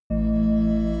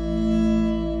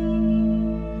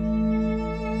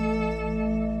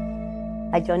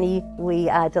Hi, Jonni. We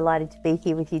are delighted to be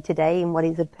here with you today in what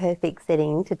is a perfect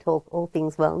setting to talk all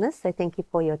things wellness. So thank you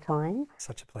for your time.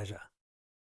 Such a pleasure.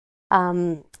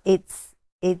 It's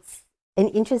an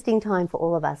interesting time for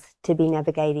all of us to be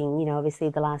navigating. You know, obviously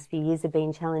the last few years have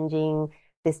been challenging.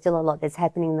 There's still a lot that's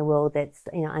happening in the world that's,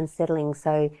 unsettling.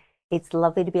 So it's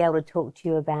lovely to be able to talk to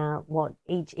you about what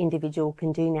each individual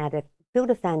can do now to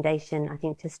build a foundation, I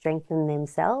think, to strengthen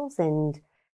themselves and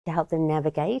to help them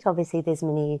navigate. Obviously, there's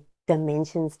many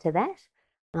dimensions to that.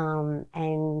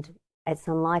 And at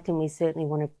Sunlighten, we certainly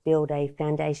want to build a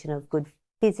foundation of good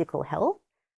physical health.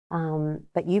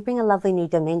 But you bring a lovely new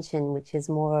dimension, which is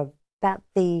more about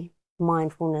the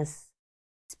mindfulness,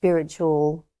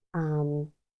 spiritual,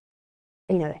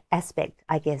 aspect,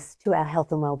 I guess, to our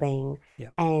health and well-being.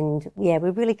 Yep. And yeah,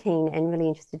 we're really keen and really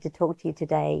interested to talk to you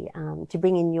today, to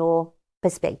bring in your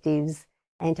perspectives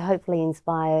and to hopefully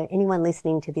inspire anyone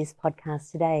listening to this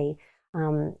podcast today,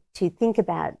 to think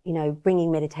about,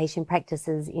 bringing meditation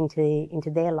practices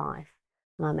into their life,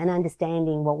 and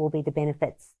understanding what will be the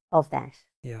benefits of that.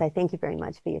 Yeah. So thank you very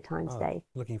much for your time today.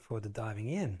 Looking forward to diving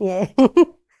in. Yeah,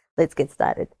 let's get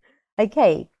started.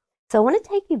 Okay, so I want to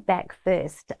take you back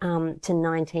first, to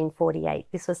 1948.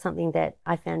 This was something that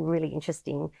I found really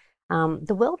interesting.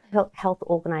 The World Health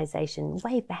Organization,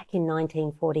 way back in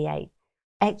 1948,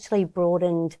 actually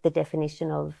broadened the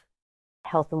definition of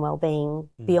health and well-being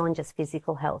beyond just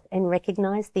physical health and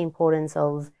recognized the importance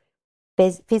of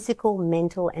physical,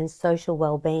 mental, and social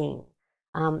well-being,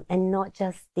 and not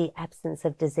just the absence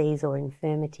of disease or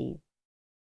infirmity.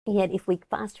 Yet, if we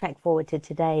fast track forward to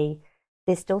today,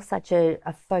 there's still such a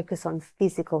focus on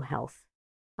physical health.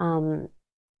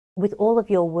 With all of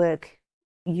your work,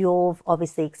 you've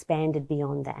obviously expanded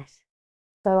beyond that.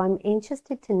 So I'm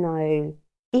interested to know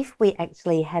if we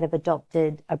actually had have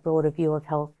adopted a broader view of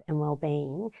health and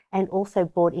well-being and also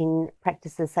brought in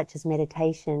practices such as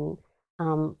meditation,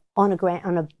 on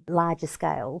a larger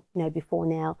scale, before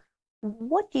now,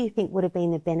 what do you think would have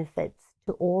been the benefits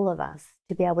to all of us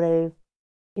to be able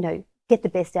to, get the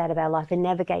best out of our life and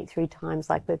navigate through times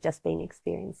like we've just been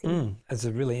experiencing? It's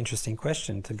a really interesting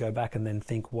question to go back and then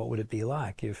think, what would it be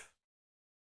like if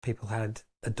people had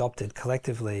adopted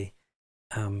collectively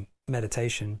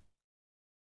meditation?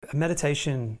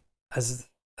 Meditation as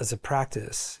a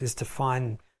practice is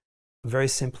defined very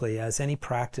simply as any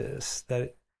practice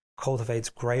that cultivates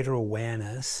greater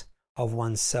awareness of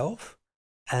oneself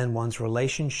and one's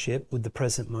relationship with the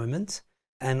present moment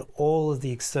and all of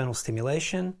the external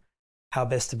stimulation, how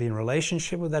best to be in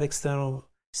relationship with that external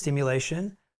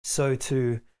stimulation, so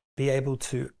to be able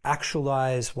to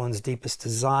actualize one's deepest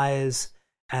desires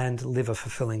and live a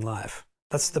fulfilling life.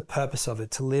 That's the purpose of it,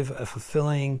 to live a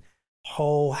fulfilling,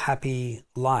 whole, happy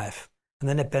life. And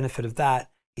the net benefit of that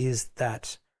is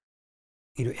that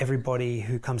everybody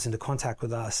who comes into contact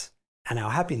with us and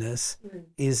our happiness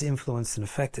is influenced and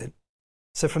affected.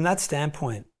 So from that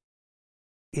standpoint,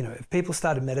 if people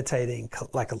started meditating,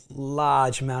 like a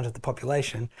large amount of the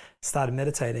population started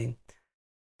meditating,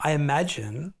 I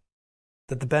imagine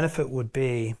that the benefit would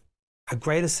be a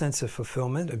greater sense of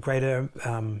fulfillment, a greater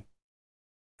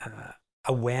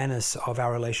awareness of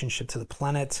our relationship to the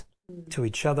planet, to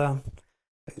each other.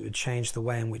 It would change the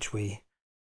way in which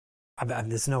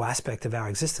there's no aspect of our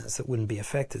existence that wouldn't be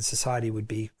affected. Society would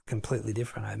be completely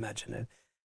different, I imagine it.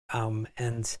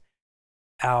 And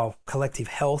our collective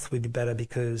health would be better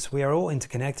because we are all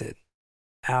interconnected.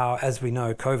 As we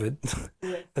know, COVID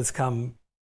has come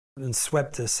and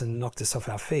swept us and knocked us off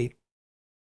our feet.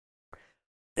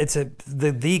 It's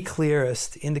the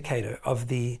clearest indicator of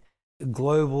the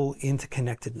global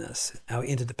interconnectedness, our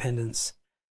interdependence,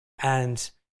 and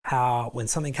how when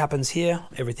something happens here,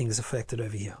 everything is affected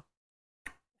over here.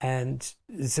 And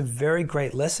it's a very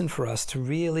great lesson for us to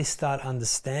really start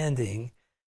understanding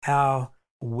how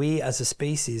we as a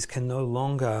species can no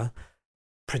longer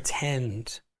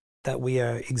pretend that we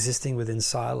are existing within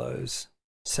silos,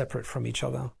 separate from each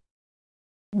other.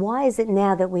 Why is it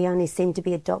now that we only seem to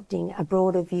be adopting a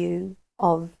broader view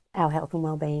of our health and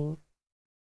well-being?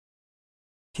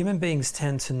 Human beings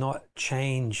tend to not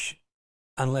change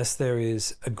unless there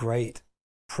is a great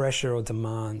pressure or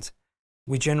demand.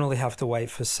 We generally have to wait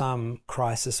for some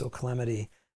crisis or calamity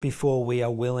before we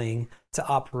are willing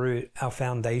to uproot our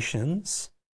foundations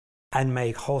and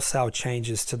make wholesale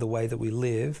changes to the way that we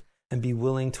live and be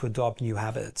willing to adopt new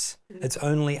habits. It's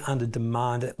only under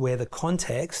demand where the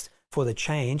context for the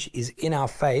change is in our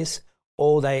face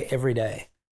all day, every day.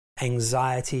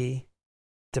 Anxiety,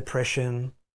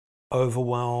 depression,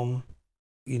 overwhelm,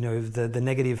 the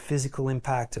negative physical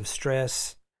impact of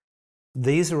stress,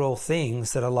 these are all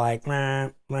things that are like,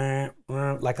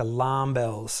 like alarm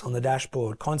bells on the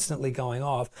dashboard constantly going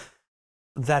off,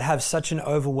 that have such an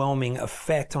overwhelming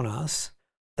effect on us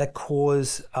that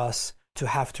cause us to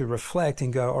have to reflect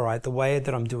and go, all right, the way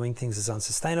that I'm doing things is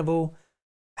unsustainable.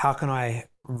 How can I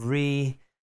reinvent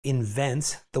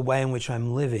the way in which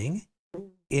I'm living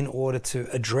in order to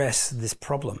address this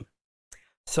problem?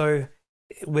 So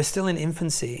we're still in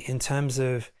infancy in terms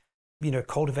of,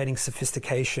 cultivating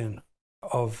sophistication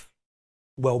of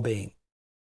well-being.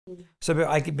 So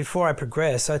before I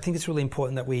progress, I think it's really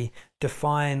important that we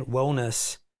define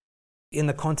wellness in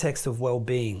the context of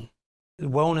well-being.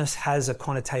 Wellness has a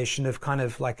connotation of kind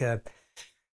of like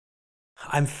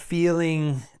I'm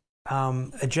feeling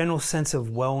a general sense of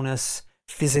wellness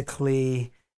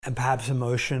physically and perhaps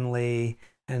emotionally,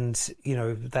 and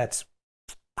that's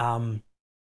I'm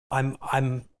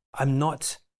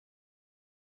not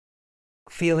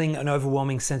feeling an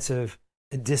overwhelming sense of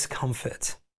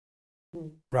discomfort,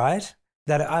 right?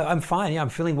 That I'm fine, I'm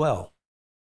feeling well.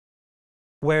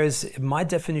 Whereas my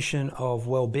definition of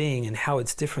well-being and how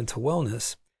it's different to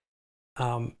wellness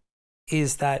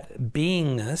is that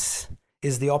beingness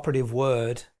is the operative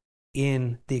word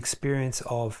in the experience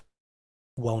of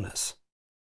wellness.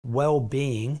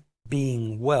 Well-being,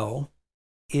 being well,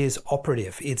 is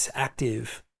operative, it's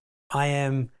active. I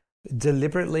am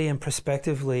deliberately and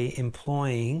prospectively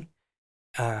employing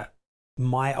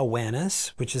my awareness,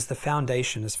 which is the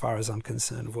foundation as far as I'm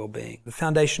concerned of well-being. The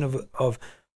foundation of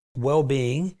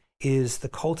well-being is the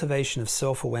cultivation of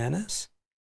self-awareness,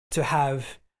 to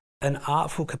have an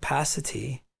artful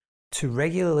capacity to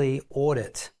regularly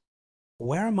audit,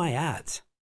 where am I at?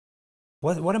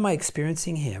 What am I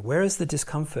experiencing here? Where is the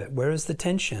discomfort? Where is the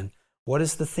tension? What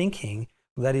is the thinking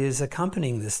that is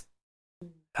accompanying this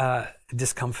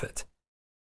discomfort?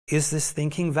 Is this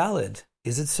thinking valid?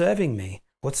 Is it serving me?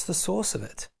 What's the source of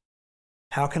it?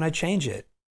 How can I change it?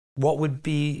 What would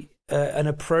be an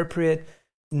appropriate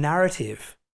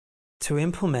narrative to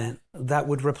implement that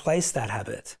would replace that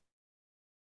habit?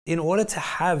 In order to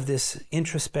have this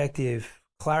introspective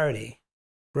clarity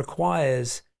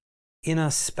requires inner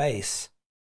space,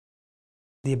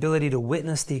 the ability to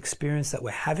witness the experience that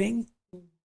we're having,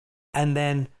 and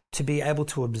then to be able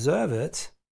to observe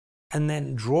it and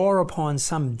then draw upon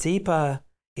some deeper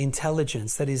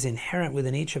intelligence that is inherent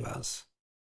within each of us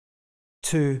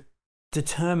to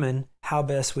determine how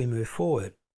best we move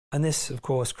forward. And this, of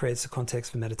course, creates the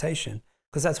context for meditation,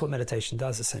 because that's what meditation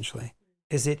does essentially,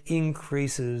 is it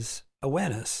increases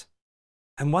awareness.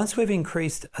 And once we've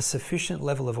increased a sufficient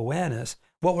level of awareness,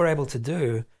 what we're able to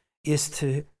do is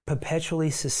to perpetually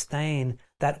sustain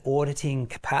that auditing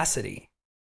capacity.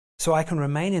 So I can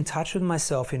remain in touch with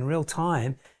myself in real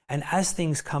time, and as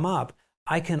things come up,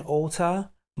 I can alter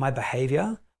my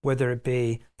behavior, whether it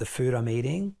be the food I'm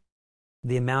eating,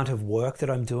 the amount of work that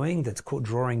I'm doing that's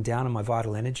drawing down on my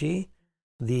vital energy,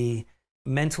 the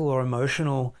mental or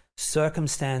emotional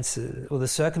circumstances, or the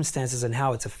circumstances and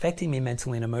how it's affecting me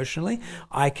mentally and emotionally.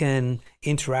 I can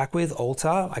interact with,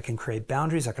 alter, I can create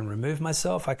boundaries, I can remove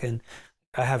myself, I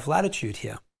have latitude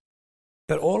here.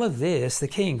 But all of this, the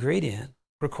key ingredient,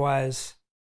 requires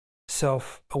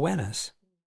self-awareness.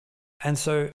 And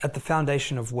so at the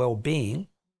foundation of well-being,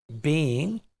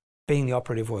 being the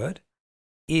operative word,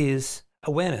 is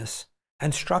awareness,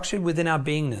 and structured within our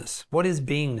beingness. What is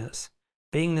beingness?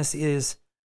 Beingness is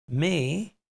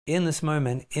me in this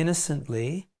moment,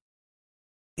 innocently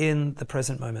in the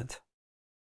present moment.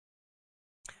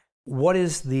 What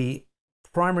is the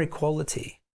primary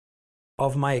quality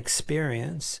of my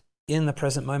experience in the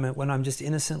present moment when I'm just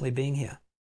innocently being here?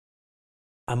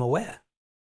 I'm aware.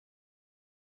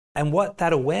 And what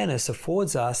that awareness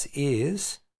affords us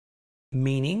is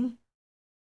meaning,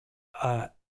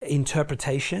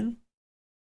 interpretation,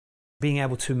 being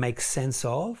able to make sense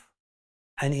of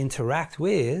and interact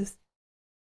with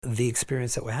the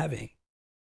experience that we're having.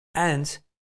 And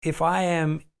if I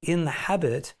am in the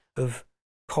habit of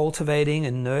cultivating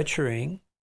and nurturing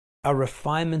a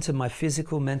refinement of my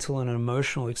physical, mental, and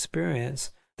emotional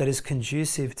experience that is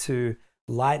conducive to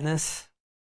lightness,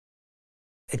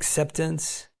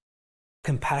 acceptance,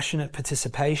 compassionate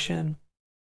participation,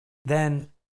 then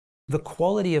the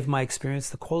quality of my experience,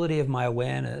 the quality of my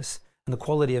awareness, and the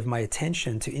quality of my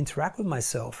attention to interact with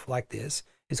myself like this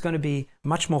is going to be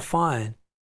much more fine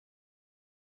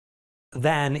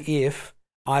than if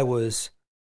I was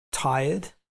tired,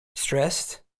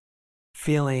 stressed,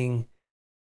 feeling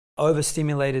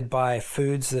overstimulated by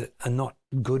foods that are not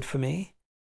good for me,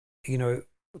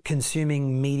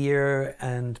 consuming media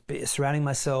and surrounding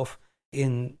myself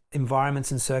in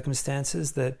environments and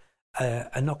circumstances that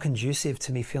are not conducive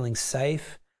to me feeling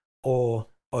safe or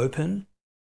open,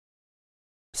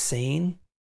 seen,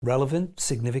 relevant,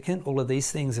 significant. All of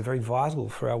these things are very vital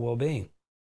for our well-being.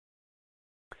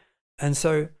 And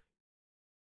so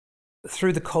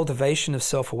through the cultivation of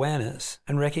self-awareness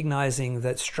and recognizing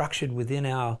that structured within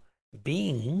our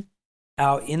being,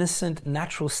 our innocent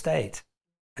natural state,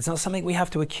 it's not something we have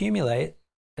to accumulate.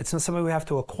 It's not something we have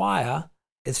to acquire.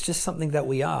 It's just something that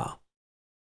we are.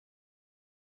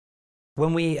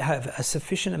 When we have a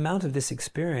sufficient amount of this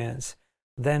experience,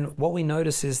 then what we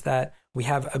notice is that we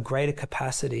have a greater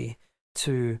capacity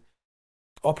to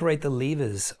operate the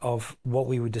levers of what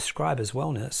we would describe as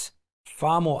wellness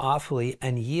far more artfully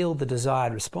and yield the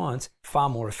desired response far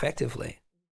more effectively.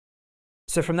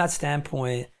 So from that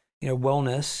standpoint,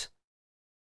 wellness,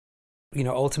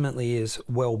 ultimately is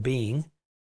well-being,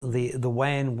 the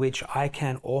way in which I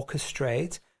can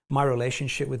orchestrate my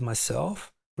relationship with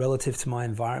myself relative to my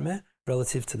environment,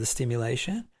 relative to the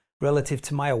stimulation, relative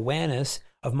to my awareness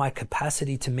of my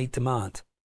capacity to meet demand.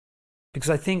 Because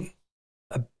I think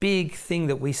a big thing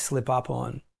that we slip up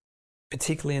on,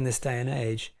 particularly in this day and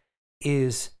age,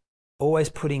 is always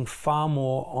putting far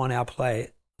more on our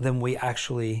plate than we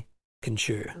actually can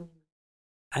chew.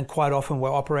 And quite often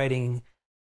we're operating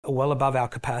well above our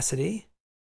capacity.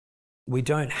 We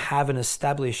don't have an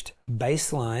established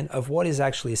baseline of what is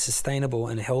actually a sustainable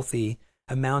and healthy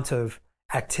amount of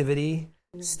activity,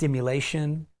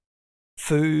 stimulation,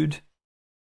 food,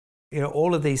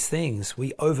 all of these things.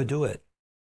 We overdo it.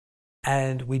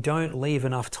 And we don't leave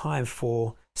enough time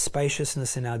for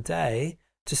spaciousness in our day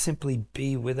to simply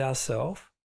be with ourselves,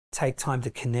 take time to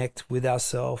connect with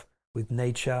ourselves, with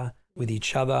nature, with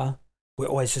each other. We're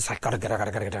always just like,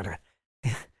 gotta.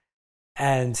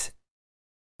 And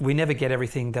we never get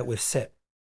everything that we've set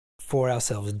for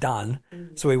ourselves done.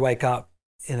 So we wake up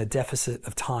in a deficit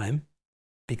of time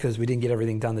because we didn't get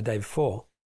everything done the day before.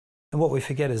 And what we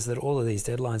forget is that all of these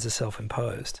deadlines are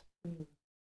self-imposed.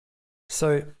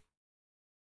 So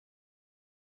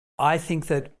I think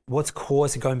that what's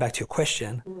causing, going back to your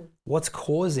question, what's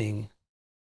causing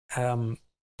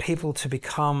people to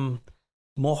become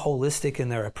more holistic in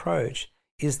their approach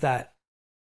is that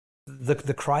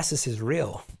the crisis is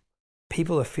real.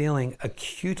 People are feeling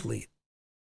acutely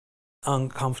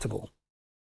uncomfortable,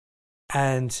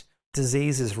 and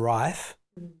disease is rife,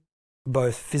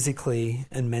 both physically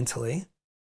and mentally.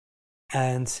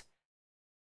 And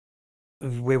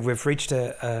we've reached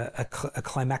a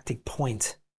climactic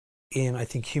point in, I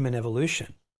think, human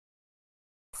evolution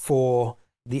for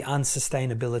the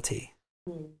unsustainability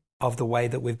of the way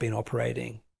that we've been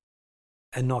operating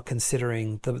and not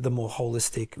considering the more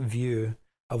holistic view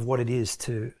of what it is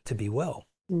to be well.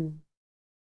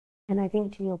 And I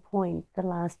think, to your point, the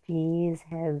last few years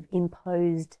have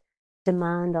imposed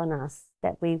demand on us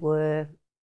that we were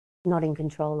not in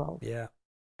control of. Yeah.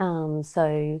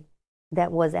 So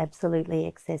that was absolutely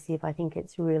excessive. I think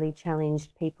it's really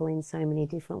challenged people in so many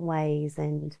different ways.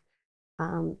 And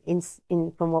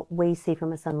from what we see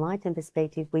from a Sunlighten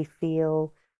perspective, we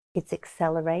feel it's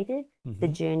accelerated the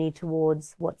journey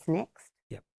towards what's next.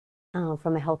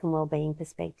 From a health and wellbeing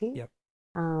perspective.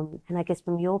 And I guess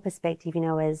from your perspective,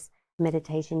 as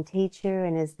meditation teacher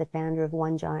and as the founder of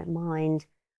One Giant Mind,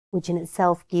 which in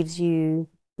itself gives you,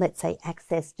 let's say,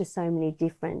 access to so many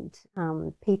different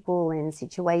people and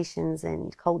situations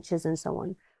and cultures and so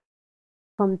on.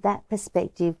 From that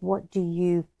perspective, what do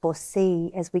you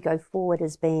foresee as we go forward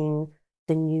as being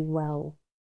the new well?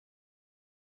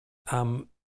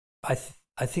 I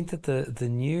think that the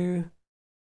new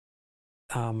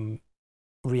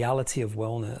reality of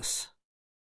wellness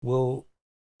will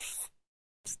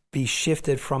be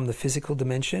shifted from the physical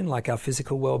dimension, like our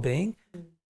physical well-being,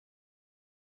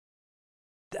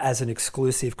 as an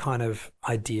exclusive kind of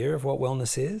idea of what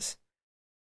wellness is,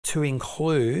 to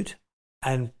include,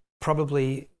 and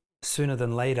probably sooner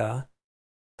than later,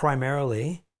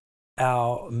 primarily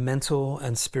our mental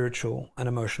and spiritual and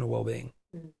emotional well-being.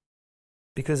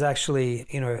 Because actually,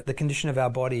 the condition of our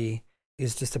body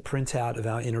is just a printout of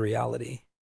our inner reality.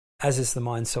 As is the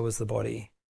mind, so is the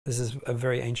body. This is a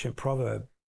very ancient proverb.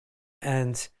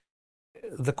 And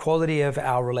the quality of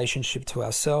our relationship to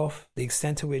ourselves, the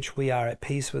extent to which we are at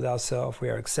peace with ourselves, we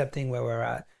are accepting where we're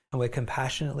at, and we're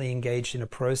compassionately engaged in a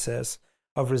process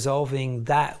of resolving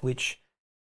that which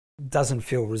doesn't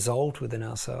feel resolved within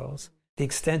ourselves, the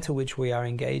extent to which we are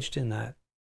engaged in that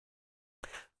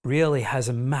really has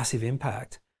a massive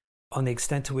impact on the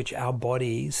extent to which our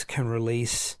bodies can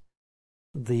release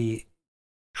the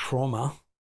trauma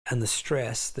and the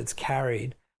stress that's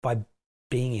carried by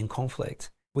being in conflict.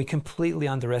 We completely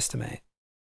underestimate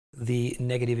the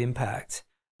negative impact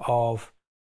of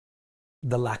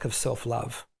the lack of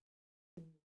self-love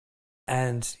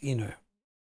And,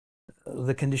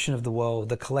 the condition of the world,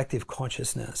 the collective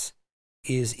consciousness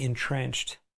is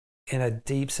entrenched in a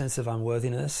deep sense of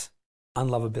unworthiness,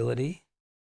 unlovability,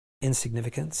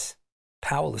 insignificance,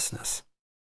 powerlessness.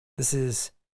 This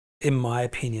is, in my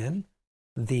opinion,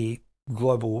 the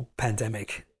global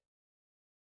pandemic.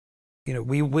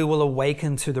 We will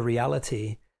awaken to the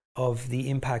reality of the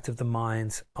impact of the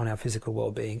mind on our physical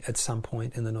well-being at some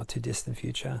point in the not too distant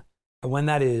future. And when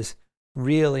that is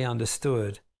really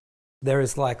understood, there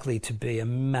is likely to be a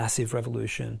massive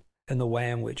revolution in the way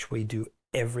in which we do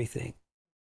everything.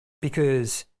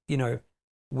 Because,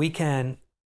 we can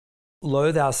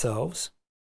loathe ourselves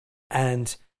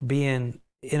and be in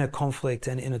a conflict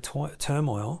and in a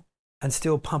turmoil and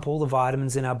still pump all the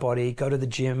vitamins in our body, go to the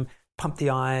gym, pump the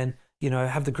iron,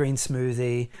 have the green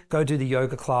smoothie, go do the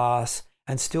yoga class,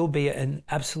 and still be an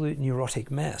absolute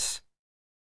neurotic mess.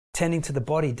 Tending to the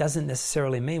body doesn't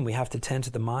necessarily mean we have to tend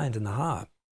to the mind and the heart.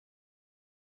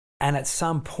 And at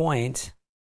some point,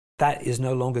 that is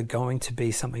no longer going to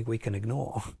be something we can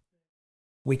ignore.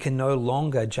 We can no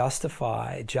longer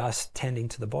justify just tending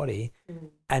to the body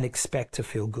and expect to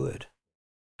feel good.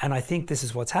 And I think this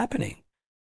is what's happening.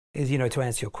 Is, to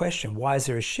answer your question, why is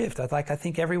there a shift? I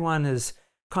think everyone has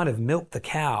kind of milked the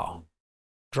cow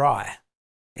dry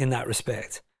in that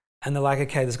respect. And they're like,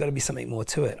 okay, there's got to be something more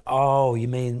to it. Oh, you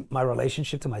mean my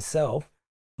relationship to myself,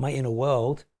 my inner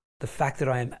world, the fact that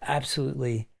I am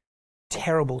absolutely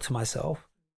terrible to myself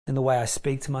in the way I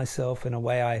speak to myself, in the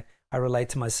way I relate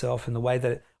to myself, in the way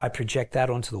that I project that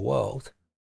onto the world.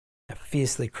 I'm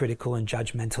fiercely critical and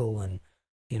judgmental and,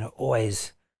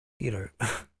 always,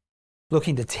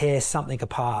 looking to tear something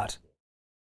apart.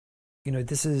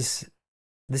 This is,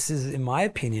 in my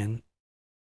opinion,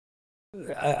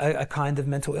 a kind of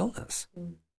mental illness.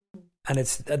 And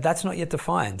that's not yet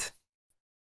defined.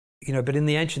 But in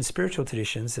the ancient spiritual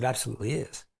traditions, it absolutely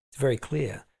is. It's very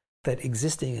clear that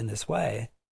existing in this way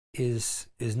is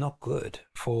not good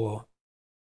for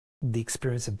the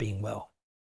experience of being well.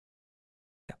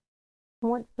 Yeah.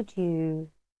 What would you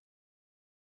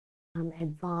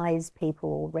advise people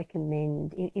or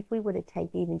recommend if we were to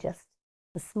take even just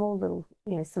a small little,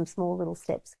 some small little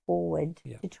steps forward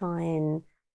to try and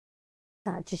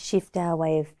start to shift our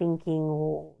way of thinking,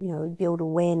 or build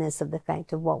awareness of the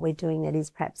fact of what we're doing that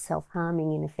is perhaps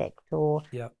self-harming in effect, or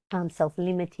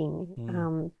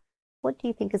self-limiting. What do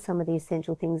you think are some of the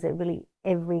essential things that really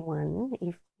everyone,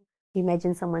 if you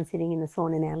imagine someone sitting in the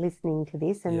sauna now listening to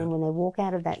this, and then when they walk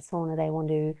out of that sauna, they want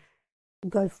to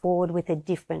go forward with a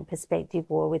different perspective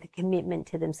or with a commitment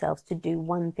to themselves to do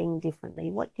one thing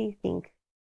differently. What do you think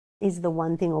is the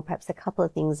one thing, or perhaps a couple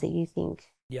of things that you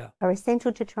think are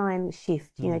essential to try and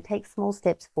shift, take small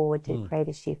steps forward to create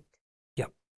a shift? Yeah.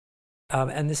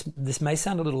 And this may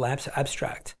sound a little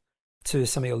abstract to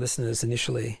some of your listeners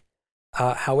initially.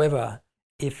 However,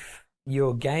 if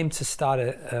you're game to start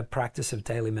a practice of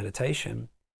daily meditation,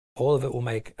 all of it will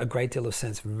make a great deal of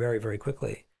sense very, very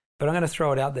quickly. But I'm going to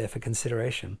throw it out there for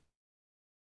consideration.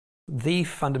 The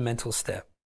fundamental step,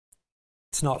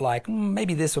 it's not like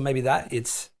maybe this or maybe that,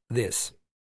 it's this.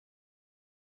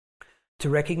 To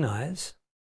recognize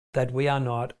that we are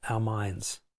not our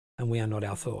minds and we are not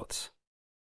our thoughts.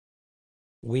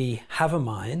 We have a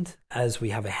mind as we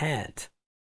have a hand.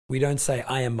 We don't say,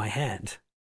 I am my hand,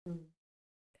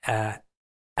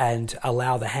 and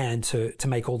allow the hand to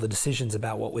make all the decisions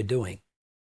about what we're doing.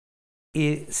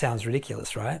 It sounds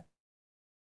ridiculous, right?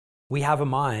 We have a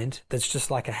mind that's just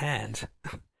like a hand,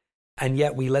 and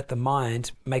yet we let the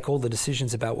mind make all the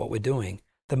decisions about what we're doing.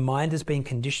 The mind has been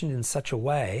conditioned in such a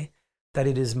way that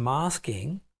it is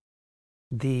masking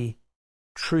the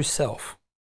true self.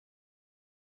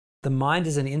 The mind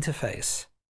is an interface,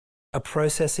 a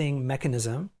processing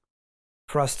mechanism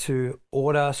for us to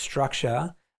order,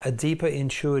 structure a deeper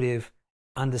intuitive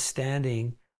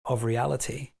understanding of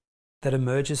reality that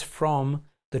emerges from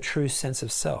the true sense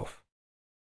of self.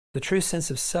 The true sense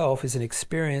of self is an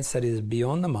experience that is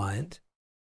beyond the mind.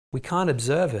 We can't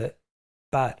observe it,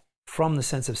 but from the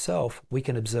sense of self, we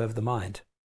can observe the mind.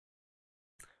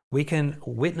 We can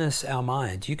witness our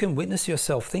mind. You can witness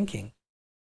yourself thinking.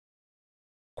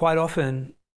 Quite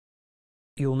often,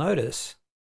 you'll notice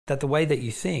that the way that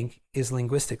you think is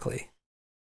linguistically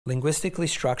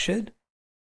structured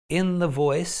in the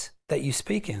voice that you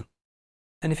speak in.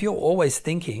 And if you're always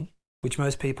thinking, which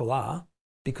most people are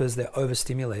because they're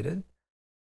overstimulated,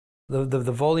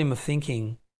 the volume of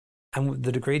thinking and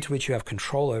the degree to which you have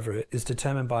control over it is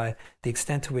determined by the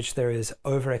extent to which there is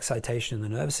overexcitation in the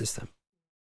nervous system.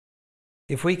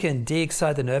 If we can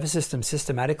de-excite the nervous system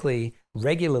systematically,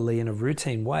 regularly, in a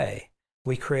routine way,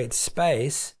 we create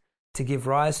space to give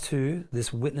rise to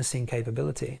this witnessing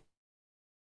capability.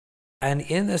 And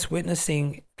in this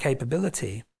witnessing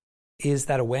capability is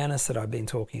that awareness that I've been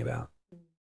talking about.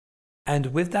 And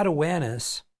with that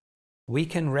awareness, we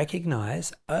can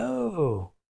recognize,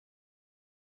 oh,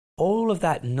 all of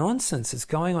that nonsense that's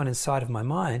going on inside of my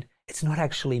mind, it's not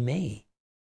actually me.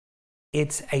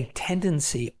 It's a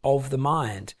tendency of the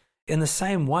mind. In the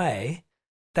same way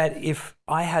that if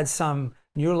I had some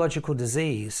neurological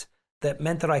disease that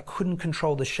meant that I couldn't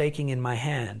control the shaking in my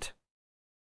hand,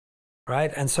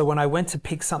 right? And so when I went to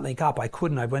pick something up, I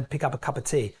couldn't. I went to pick up a cup of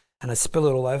tea and I spill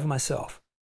it all over myself.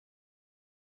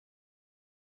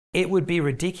 It would be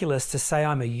ridiculous to say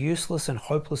I'm a useless and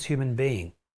hopeless human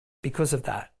being because of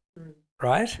that,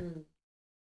 right?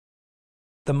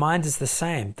 The mind is the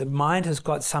same. The mind has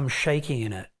got some shaking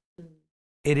in it.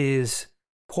 It is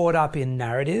caught up in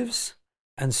narratives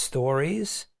and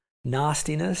stories,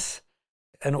 nastiness,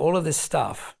 and all of this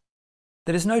stuff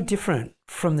that is no different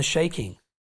from the shaking,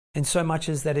 in so much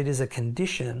as that it is a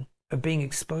condition of being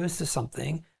exposed to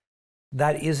something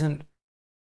that isn't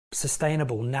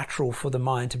sustainable, natural for the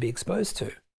mind to be exposed to.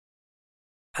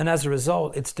 And as a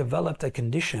result, it's developed a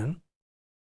condition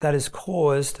that has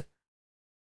caused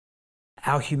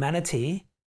our humanity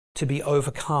to be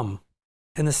overcome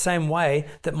in the same way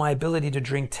that my ability to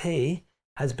drink tea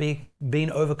has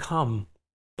been overcome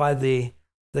by the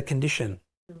condition.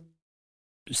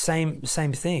 Same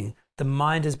thing. The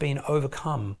mind has been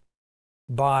overcome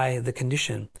by the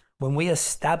condition. When we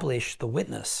establish the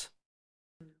witness,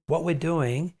 what we're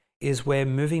doing is we're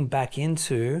moving back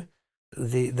into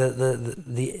the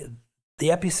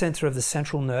epicenter of the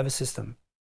central nervous system.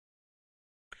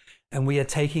 And we are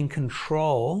taking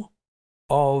control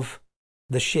of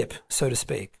the ship, so to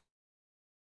speak.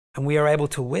 And we are able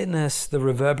to witness the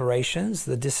reverberations,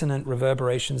 the dissonant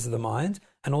reverberations of the mind,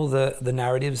 and all the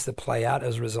narratives that play out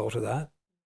as a result of that.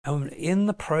 And in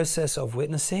the process of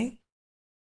witnessing,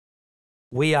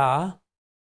 we are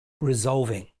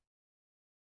resolving.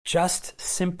 Just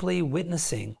simply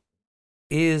witnessing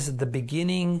is the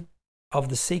beginning of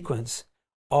the sequence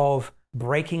of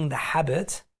breaking the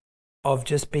habit of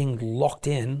just being locked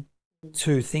in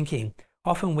to thinking.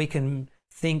 Often we can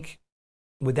think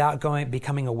without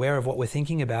becoming aware of what we're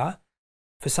thinking about.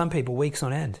 For some people, weeks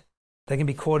on end. They can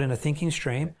be caught in a thinking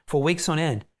stream for weeks on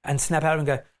end and snap out and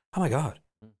go, oh my God,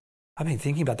 I've been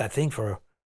thinking about that thing for a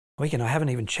week and I haven't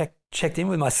even checked in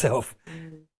with myself,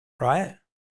 right?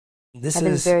 This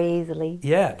happens very easily.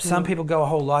 Yeah, some people go a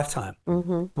whole lifetime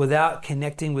without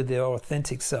connecting with their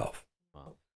authentic self.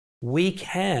 Wow. We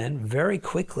can very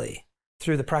quickly,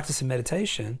 through the practice of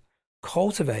meditation,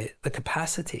 cultivate the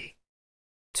capacity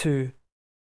to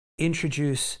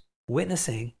introduce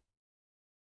witnessing,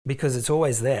 because it's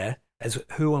always there as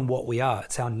who and what we are.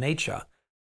 It's our nature.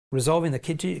 Resolving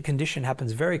the condition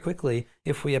happens very quickly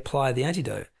if we apply the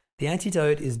antidote. The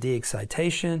antidote is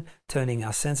de-excitation, turning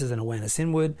our senses and awareness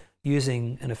inward,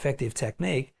 using an effective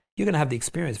technique. You're going to have the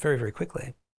experience very, very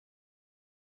quickly.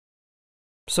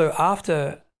 So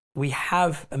after we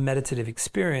have a meditative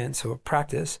experience or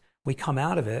practice, we come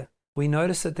out of it, we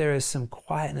notice that there is some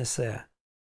quietness there.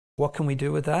 What can we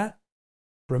do with that?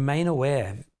 Remain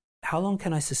aware. How long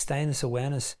can I sustain this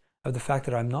awareness of the fact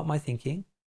that I'm not my thinking?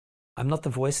 I'm not the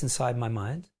voice inside my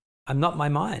mind. I'm not my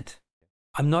mind.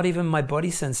 I'm not even my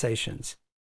body sensations.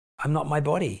 I'm not my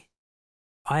body.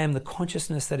 I am the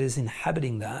consciousness that is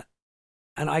inhabiting that.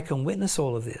 And I can witness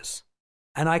all of this.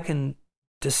 And I can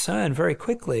discern very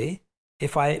quickly,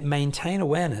 if I maintain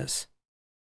awareness,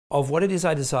 of what it is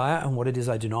I desire and what it is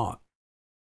I do not.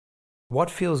 What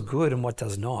feels good and what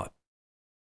does not.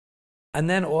 And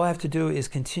then all I have to do is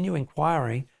continue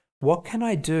inquiring, what can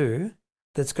I do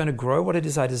that's going to grow what it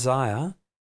is I desire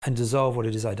and dissolve what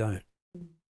it is I don't?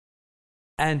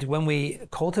 And when we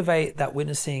cultivate that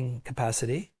witnessing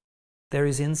capacity, there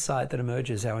is insight that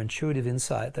emerges, our intuitive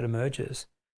insight that emerges,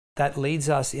 that leads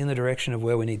us in the direction of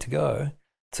where we need to go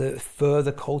to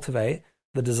further cultivate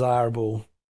the desirable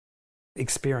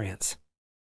experience.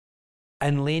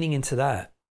 And leaning into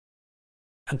that.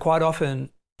 And quite often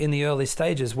in the early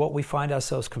stages, what we find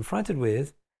ourselves confronted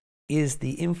with is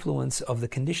the influence of the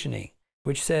conditioning,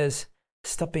 which says,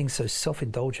 stop being so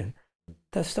self-indulgent.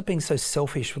 Stop being so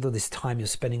selfish with all this time you're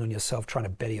spending on yourself, trying to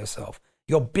better yourself.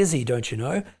 You're busy, don't you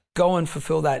know? Go and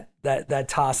fulfill that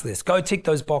task list. Go tick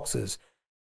those boxes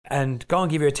and go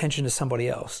and give your attention to somebody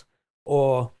else.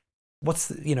 Or what's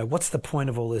the point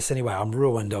of all this anyway? I'm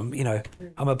ruined.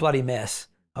 I'm a bloody mess.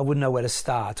 I wouldn't know where to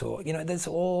start. Or, there's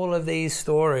all of these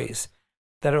stories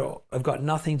that have got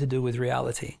nothing to do with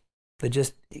reality. They're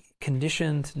just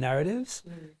conditioned narratives.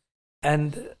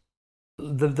 And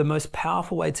the most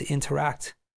powerful way to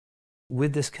interact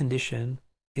with this condition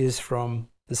is from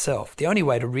the self. The only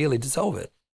way to really dissolve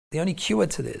it, the only cure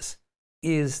to this,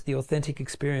 is the authentic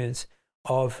experience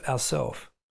of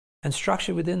ourself. And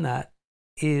structure within that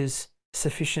is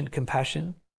sufficient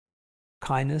compassion,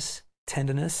 kindness,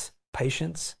 tenderness,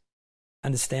 patience,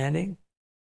 understanding,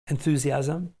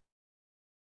 enthusiasm,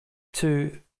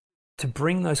 to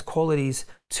bring those qualities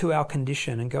to our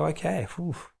condition and go, okay,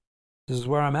 this is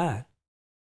where I'm at.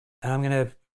 And I'm going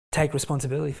to take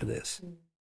responsibility for this.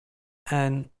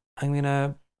 And I'm going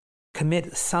to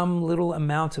commit some little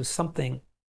amount of something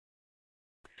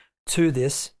to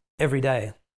this every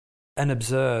day and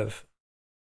observe.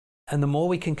 And the more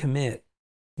we can commit,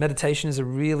 meditation is a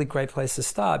really great place to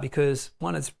start because,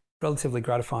 one, it's relatively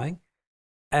gratifying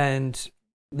and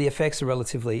the effects are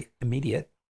relatively immediate.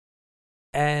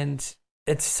 And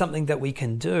it's something that we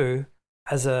can do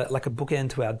as a bookend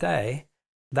to our day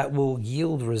that will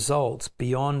yield results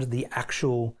beyond the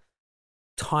actual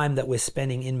time that we're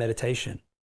spending in meditation.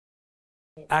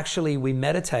 Actually, we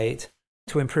meditate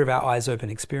to improve our eyes open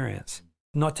experience,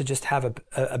 not to just have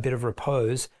a bit of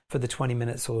repose for the 20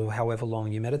 minutes or however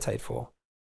long you meditate for.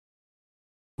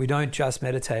 We don't just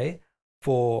meditate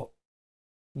for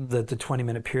the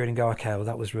 20-minute period and go, okay, well,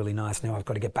 that was really nice. Now I've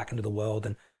got to get back into the world.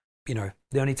 And, the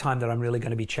only time that I'm really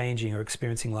going to be changing or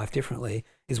experiencing life differently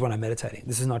is when I'm meditating.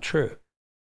 This is not true.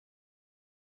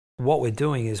 What we're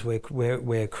doing is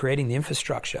we're creating the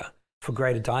infrastructure for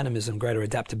greater dynamism, greater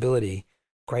adaptability,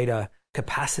 greater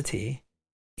capacity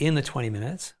in the 20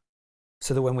 minutes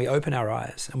so that when we open our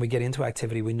eyes and we get into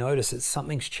activity, we notice that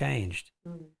something's changed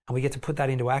and we get to put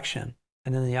that into action.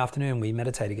 And then in the afternoon, we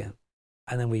meditate again.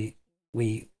 And then we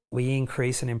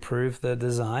increase and improve the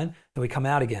design, then we come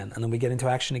out again, and then we get into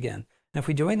action again. And if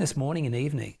we're doing this morning and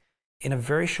evening in a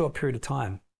very short period of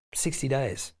time, 60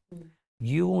 days,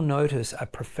 you will notice a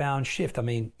profound shift. I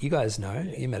mean, you guys know,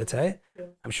 you meditate. Yeah.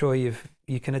 I'm sure you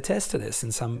can attest to this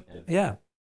in some,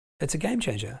 it's a game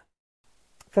changer.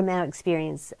 From our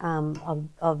experience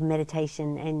of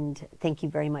meditation, and thank you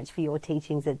very much for your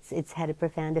teachings, it's had a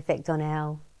profound effect on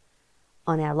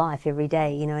our life every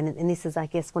day, and this is, I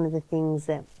guess, one of the things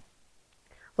that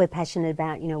we're passionate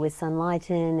about, with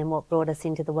Sunlighten, and what brought us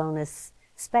into the wellness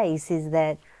space is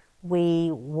that we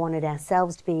wanted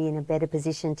ourselves to be in a better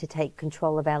position to take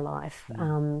control of our life,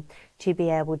 to be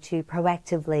able to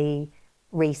proactively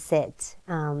reset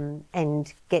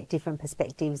and get different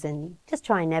perspectives and just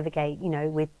try and navigate,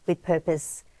 with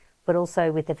purpose, but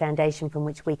also with the foundation from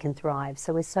which we can thrive.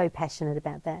 So we're so passionate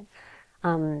about that.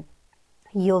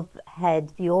 You've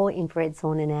had your infrared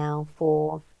sauna now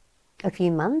for a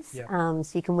few months, so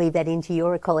you can weave that into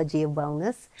your ecology of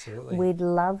wellness. Absolutely. We'd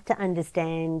love to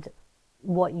understand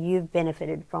what you've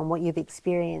benefited from, what you've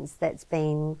experienced that's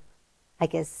been, I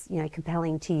guess,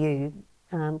 compelling to you,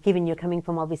 given you're coming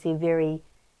from obviously a very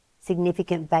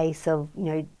significant base of,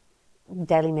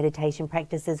 daily meditation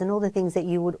practices and all the things that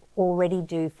you would already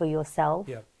do for yourself.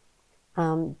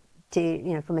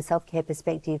 To, from a self-care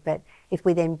perspective. But if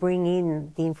we then bring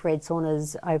in the infrared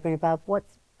saunas over and above, what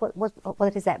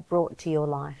has that brought to your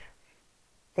life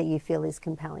that you feel is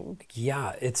compelling?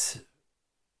 Yeah, it's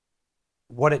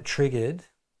what it triggered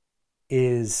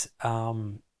is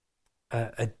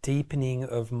a deepening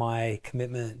of my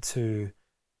commitment to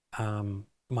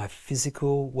my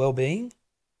physical well-being,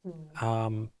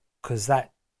 because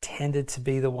that tended to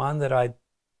be the one that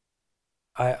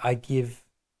I give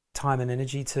time and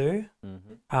energy to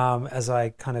as I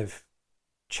kind of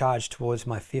charge towards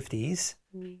my 50s,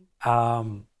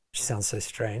 which sounds so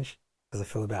strange because I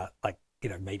feel about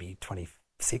maybe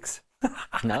 26.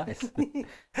 Nice.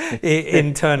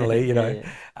 Internally,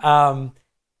 Yeah.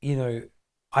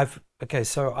 I've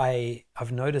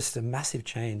noticed a massive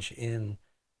change in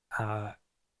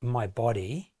my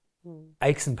body.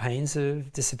 Aches and pains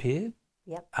have disappeared.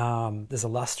 There's a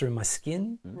luster in my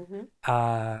skin.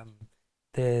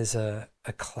 There's a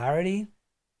clarity,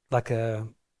 like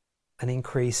an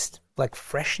increased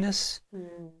freshness,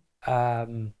 a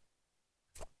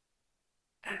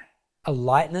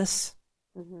lightness.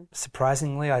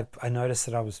 Surprisingly, I noticed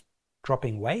that I was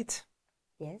dropping weight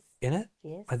in it.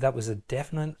 That was a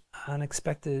definite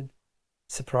unexpected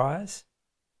surprise.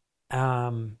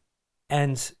 And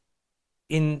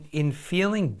in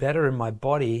feeling better in my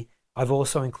body, I've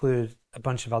also included a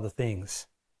bunch of other things.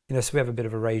 So we have a bit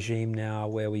of a regime now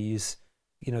where we use,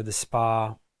 the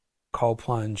spa, cold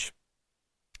plunge,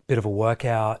 bit of a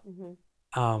workout,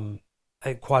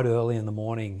 quite early in the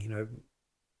morning.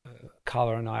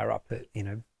 Carla and I are up at,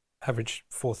 average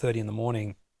 4:30 in the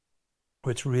morning,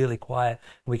 where it's really quiet.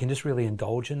 We can just really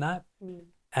indulge in that,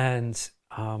 and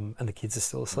the kids are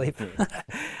still asleep.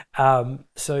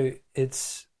 So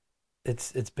it's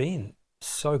it's been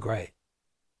so great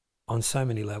on so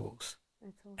many levels.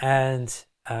 That's awesome.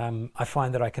 And I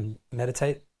find that I can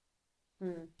meditate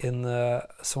in the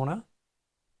sauna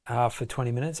for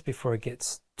 20 minutes before it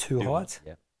gets too hot.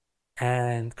 Yeah.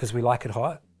 And because we like it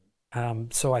hot.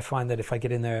 So I find that if I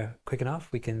get in there quick enough,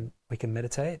 we can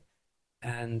meditate,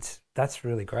 and that's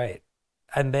really great.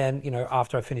 And then,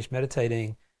 after I finish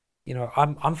meditating,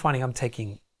 I'm finding I'm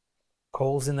taking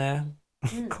calls in there,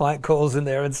 client calls in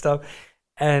there and stuff.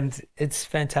 And it's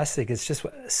fantastic. It's just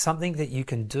something that you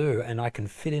can do, and I can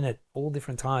fit in at all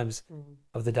different times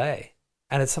of the day.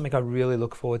 And it's something I really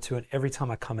look forward to. And every time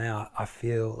I come out, I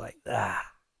feel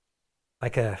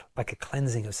like a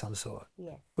cleansing of some sort.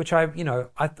 Yeah. Which I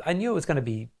knew it was going to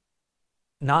be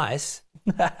nice,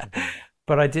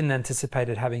 but I didn't anticipate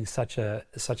it having such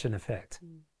an effect.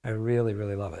 I really,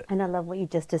 really love it. And I love what you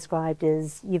just described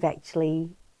as you've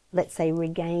actually, let's say,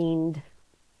 regained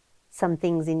some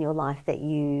things in your life that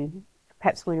you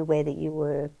perhaps weren't aware that you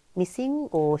were missing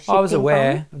or shifting. I was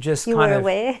aware, from. just you kind were of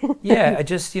aware. Yeah, I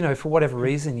just for whatever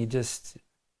reason you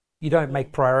don't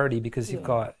make priority because you've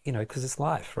got because it's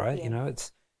life, right? Yeah.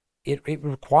 It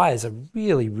requires a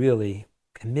really, really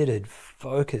committed,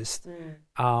 focused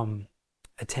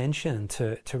attention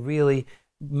to really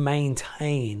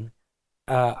maintain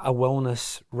a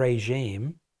wellness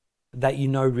regime that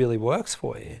really works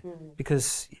for you.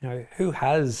 Because who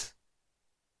has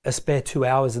a spare 2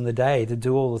 hours in the day to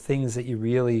do all the things that you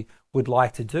really would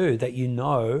like to do, that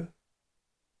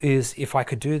is, if I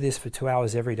could do this for 2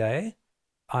 hours every day,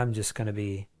 I'm just going to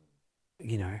be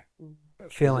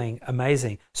feeling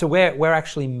amazing. So we're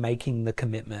actually making the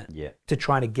commitment to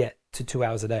trying to get to 2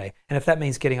 hours a day. And if that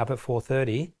means getting up at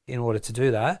 4:30 in order to do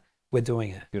that, we're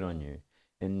doing it. Good on you.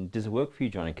 And does it work for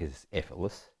you, Jonni, because it's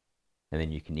effortless? And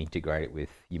then you can integrate it with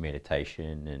your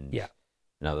meditation and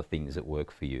other things that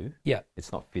work for you. Yeah.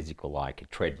 It's not physical like a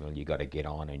treadmill you got to get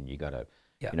on and you got to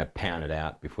pound it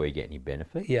out before you get any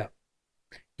benefit. Yeah.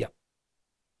 Yeah.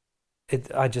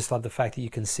 I just love the fact that you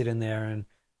can sit in there and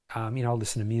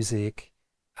listen to music,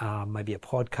 maybe a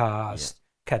podcast,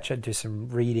 do some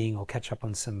reading or catch up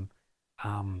on some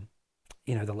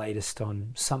the latest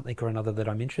on something or another that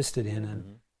I'm interested in,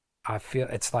 and I feel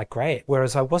it's like great.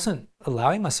 Whereas I wasn't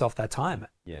allowing myself that time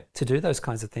to do those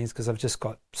kinds of things because I've just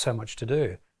got so much to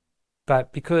do.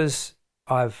 But because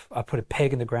I put a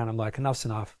peg in the ground, I'm like, enough's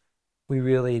enough. We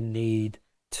really need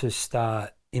to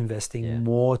start investing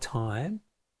more time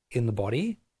in the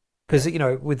body, because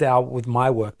with my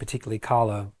work, particularly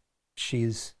Carla,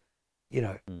 she's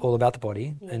all about the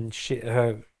body, and she's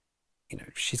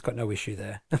got no issue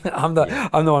there. I'm the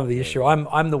one with the issue.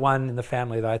 I'm the one in the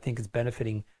family that I think is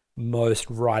benefiting most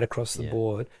right across the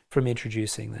board from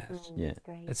introducing this.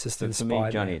 It's just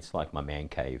inspired for me, Jonni, it's like my man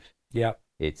cave. Yeah,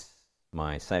 it's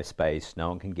my safe space. No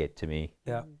one can get to me.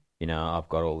 Yeah, I've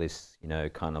got all this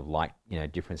kind of light,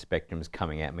 different spectrums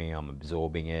coming at me. I'm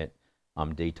absorbing it.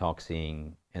 I'm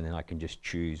detoxing, and then I can just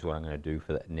choose what I'm going to do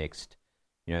for that next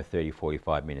 30,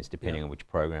 45 minutes, depending on which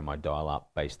program I dial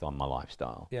up based on my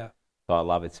lifestyle. Yeah. So I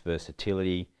love its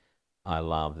versatility. I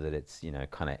love that it's,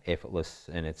 kind of effortless,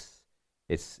 and it's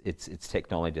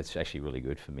technology that's actually really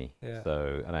good for me. Yeah.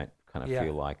 So I don't kind of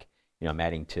feel like, I'm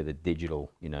adding to the digital,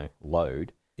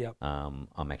 load. Yep.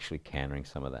 I'm actually countering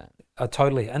some of that.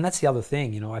 Totally. And that's the other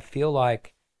thing, I feel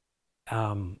like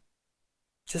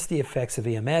just the effects of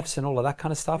EMFs and all of that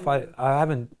kind of stuff. I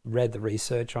haven't read the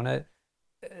research on it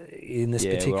in this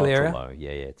particular area. Low. Yeah,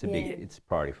 it's it's a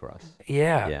priority for us.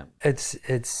 Yeah. It's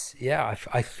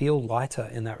I feel lighter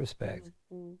in that respect.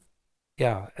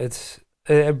 Yeah,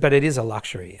 but it is a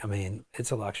luxury. I mean,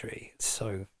 it's a luxury. It's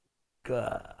so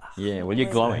yeah, well, you're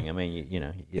glowing. I mean,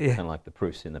 you're kind of like the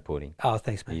proof's in the pudding. Oh,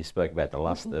 thanks, man. You spoke about the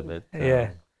luster, but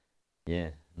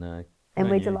no. And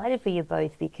we're delighted for you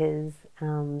both because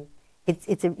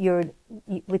you're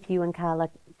with you and Carla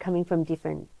coming from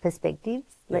different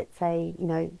perspectives. Let's say,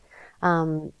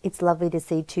 it's lovely to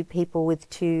see two people with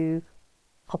two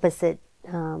opposite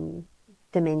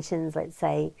dimensions, let's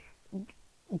say,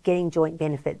 getting joint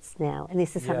benefits now. And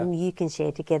this is something you can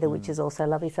share together, which is also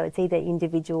lovely. So it's either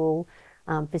individual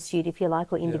pursuit, if you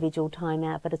like, or individual time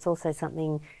out, but it's also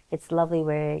something, it's lovely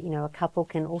where, a couple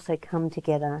can also come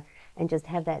together and just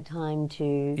have that time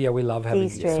to we love having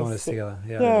de-stress. saunas together.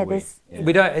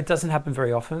 We don't. It doesn't happen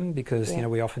very often because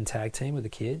we often tag team with the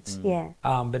kids.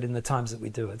 But in the times that we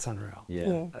do, it's unreal.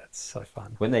 That's so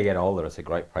fun. When they get older, it's a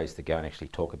great place to go and actually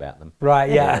talk about them.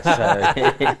 Right. Yeah.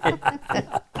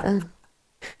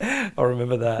 I'll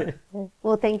remember that.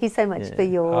 Well, thank you so much for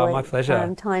Yeah. your My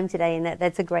pleasure. time today, and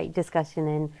that's a great discussion,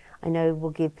 and I know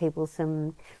we'll give people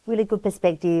some really good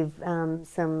perspective,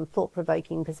 some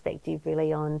thought-provoking perspective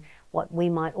really on what we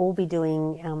might all be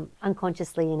doing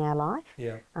unconsciously in our life,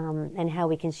 Yeah. and how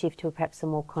we can shift to perhaps a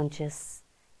more conscious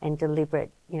and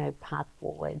deliberate, path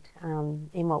forward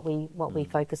in what we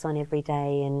focus on every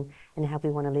day, and how we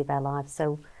want to live our lives.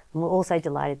 So we're also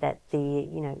delighted that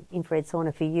the infrared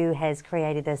sauna for you has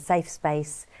created a safe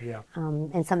space, Yeah.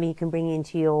 and something you can bring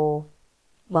into your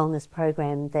wellness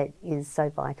program that is so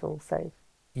vital. So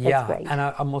that's great. And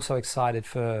I'm also excited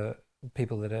for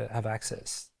people that have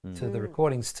access to the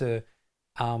recordings to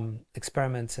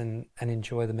experiment and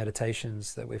enjoy the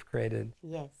meditations that we've created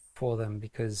Yes. for them,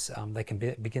 because they can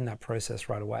begin that process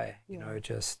right away.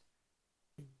 Just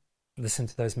listen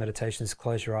to those meditations,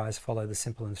 close your eyes, follow the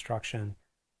simple instruction,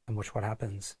 and watch what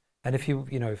happens. And if you,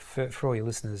 for all your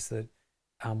listeners that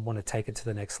want to take it to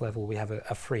the next level, we have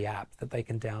a free app that they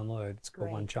can download. It's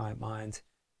called One Giant Mind,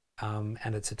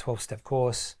 and it's a 12-step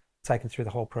course taken through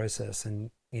the whole process,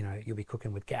 and you'll be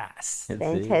cooking with gas.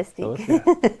 Fantastic. Awesome.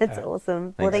 That's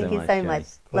awesome. Thanks Thank you so much.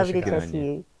 Jonni. Lovely to Pleasure. talk to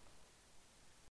you.